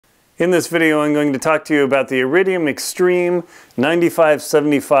In this video, I'm going to talk to you about the Iridium Extreme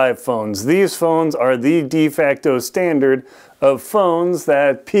 9575 phones. These phones are the de facto standard of phones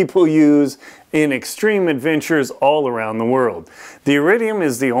that people use in extreme adventures all around the world. The Iridium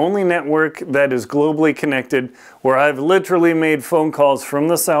is the only network that is globally connected, where I've literally made phone calls from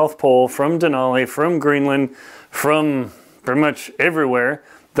the South Pole, from Denali, from Greenland, from pretty much everywhere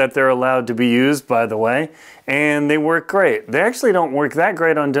that they're allowed to be used, by the way, and they work great. They actually don't work that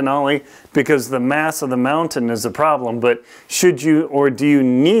great on Denali because the mass of the mountain is a problem, but should you or do you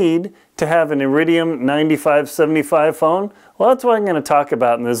need to have an Iridium 9575 phone? Well, that's what I'm going to talk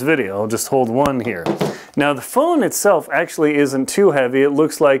about in this video. I'll just hold one here. Now, the phone itself actually isn't too heavy. It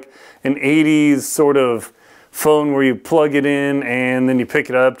looks like an 80s sort of phone where you plug it in and then you pick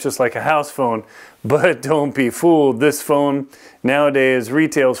it up just like a house phone. But don't be fooled. This phone nowadays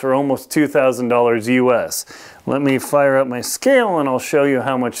retails for almost $2,000 US. Let me fire up my scale and I'll show you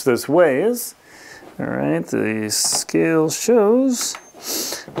how much this weighs. All right, the scale shows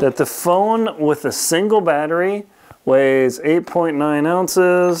that the phone with a single battery weighs 8.9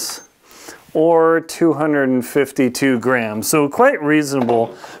 ounces or 252 grams. So quite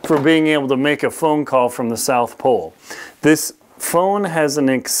reasonable for being able to make a phone call from the South Pole. This phone has an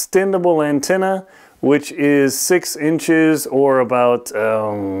extendable antenna, which is 6 inches or about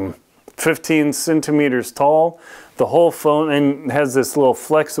 15 centimeters tall. The whole phone and has this little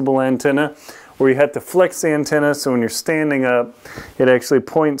flexible antenna where you have to flex the antenna so when you're standing up, it actually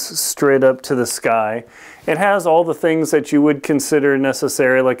points straight up to the sky. It has all the things that you would consider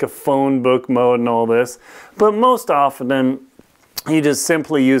necessary, like a phone book mode and all this, but most often you just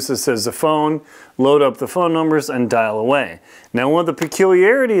simply use this as a phone, load up the phone numbers, and dial away. Now, one of the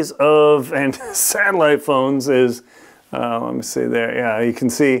peculiarities of satellite phones is, let me see there, yeah, you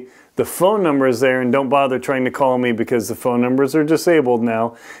can see the phone number is there, and don't bother trying to call me because the phone numbers are disabled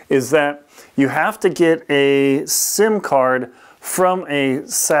now, is that you have to get a SIM card from a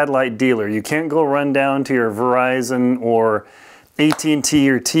satellite dealer. You can't go run down to your Verizon or AT&T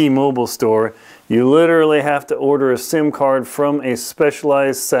or T-Mobile store. You literally have to order a SIM card from a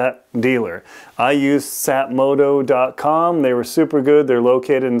specialized sat dealer. I used satmoto.com. They were super good. They're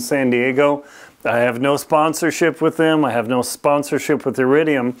located in San Diego. I have no sponsorship with them. I have no sponsorship with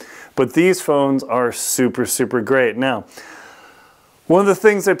Iridium, but these phones are super, super great. Now, one of the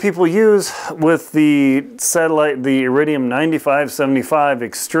things that people use with the satellite, the Iridium 9575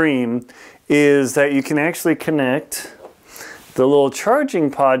 Extreme, is that you can actually connect the little charging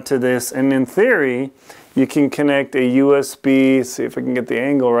pod to this, and in theory, you can connect a USB, see if I can get the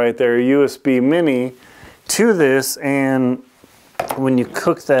angle right there, a USB mini to this, and when you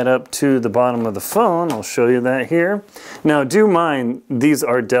hook that up to the bottom of the phone, I'll show you that here. Now, do mind, these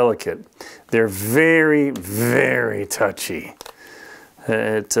are delicate. They're very, very touchy.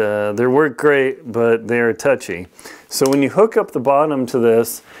 They work great, but they are touchy. So when you hook up the bottom to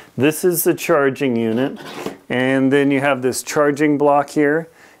this, this is the charging unit, and then you have this charging block here,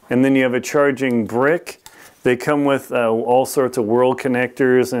 and then you have a charging brick. They come with all sorts of world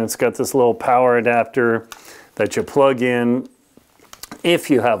connectors, and it's got this little power adapter that you plug in if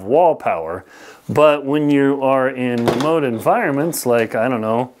you have wall power. But when you are in remote environments, like, I don't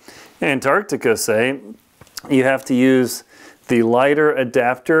know, Antarctica, say, you have to use the lighter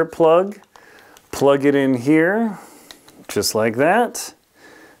adapter plug it in here, just like that.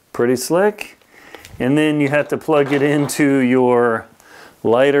 Pretty slick. And then you have to plug it into your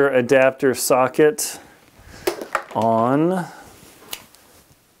lighter adapter socket on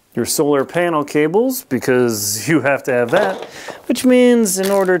your solar panel cables, because you have to have that, which means in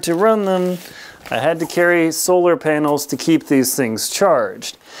order to run them, I had to carry solar panels to keep these things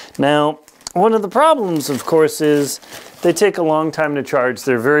charged. Now, one of the problems, of course, is they take a long time to charge.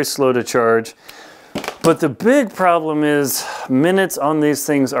 They're very slow to charge. But the big problem is minutes on these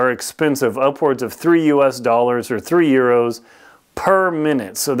things are expensive, upwards of $3 US or 3 euros per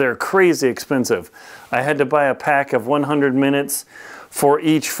minute. So they're crazy expensive. I had to buy a pack of 100 minutes for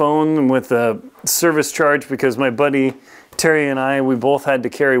each phone with a service charge because my buddy Terry and I, we both had to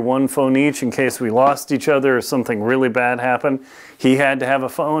carry one phone each in case we lost each other or something really bad happened. He had to have a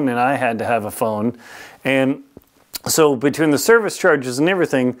phone and I had to have a phone. And so between the service charges and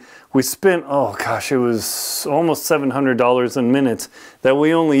everything, we spent, oh gosh, it was almost $700 in minutes that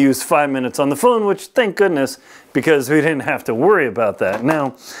we only used 5 minutes on the phone, which thank goodness, because we didn't have to worry about that.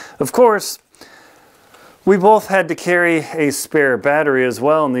 Now, of course, we both had to carry a spare battery as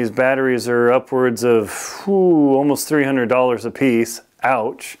well, and these batteries are upwards of almost $300 a piece.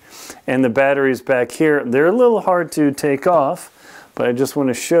 Ouch. And the batteries back here, they're a little hard to take off, but I just want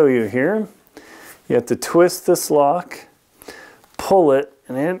to show you here. You have to twist this lock, pull it,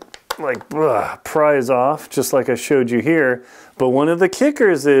 and it like pries off, just like I showed you here. But one of the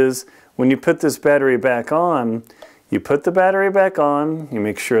kickers is when you put this battery back on, you put the battery back on, you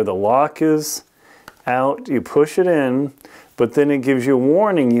make sure the lock is out, you push it in, but then it gives you a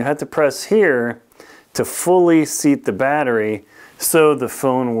warning. You have to press here to fully seat the battery so the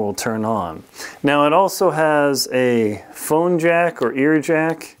phone will turn on. Now it also has a phone jack or ear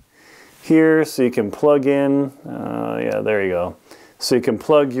jack here, so you can plug in, yeah, there you go. So you can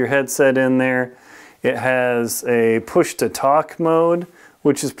plug your headset in there. It has a push to talk mode,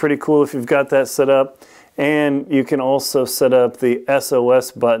 which is pretty cool if you've got that set up. And you can also set up the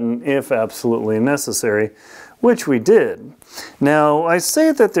SOS button if absolutely necessary, which we did. Now, I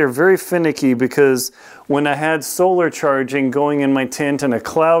say that they're very finicky because when I had solar charging going in my tent and a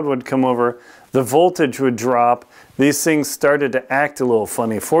cloud would come over, the voltage would drop. These things started to act a little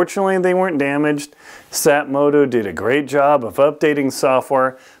funny. Fortunately, they weren't damaged. Satmoto did a great job of updating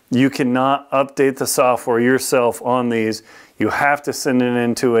software. You cannot update the software yourself on these. You have to send it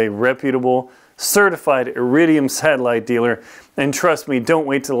into a reputable, certified Iridium Satellite dealer. And trust me, don't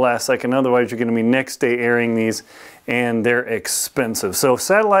wait till the last second, otherwise you're going to be next day airing these, and they're expensive. So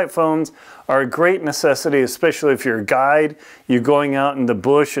satellite phones are a great necessity, especially if you're a guide, you're going out in the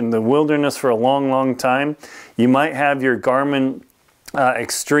bush and the wilderness for a long time. You might have your Garmin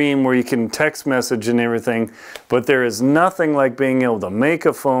Extreme where you can text message and everything, but there is nothing like being able to make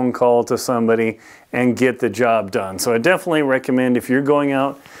a phone call to somebody and get the job done. So I definitely recommend, if you're going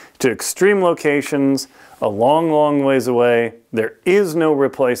out to extreme locations a long ways away, there is no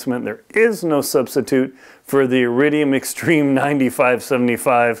replacement, there is no substitute for the Iridium Extreme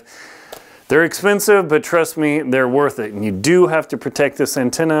 9575. They're expensive, but trust me, they're worth it. And you do have to protect this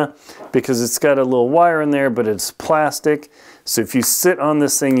antenna because it's got a little wire in there, but it's plastic. So if you sit on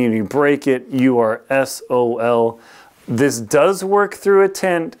this thing and you break it, you are SOL. This does work through a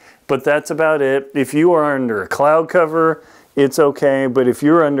tent, but that's about it. If you are under a cloud cover, it's okay. But if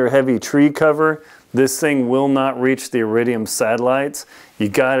you're under heavy tree cover, this thing will not reach the Iridium satellites. You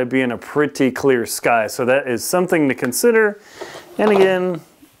gotta be in a pretty clear sky. So that is something to consider. And again,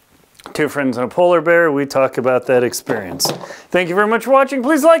 Two Friends and a Polar Bear, we talk about that experience. Thank you very much for watching.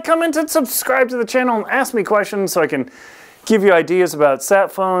 Please like, comment, and subscribe to the channel and ask me questions so I can give you ideas about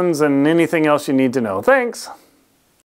sat phones and anything else you need to know. Thanks.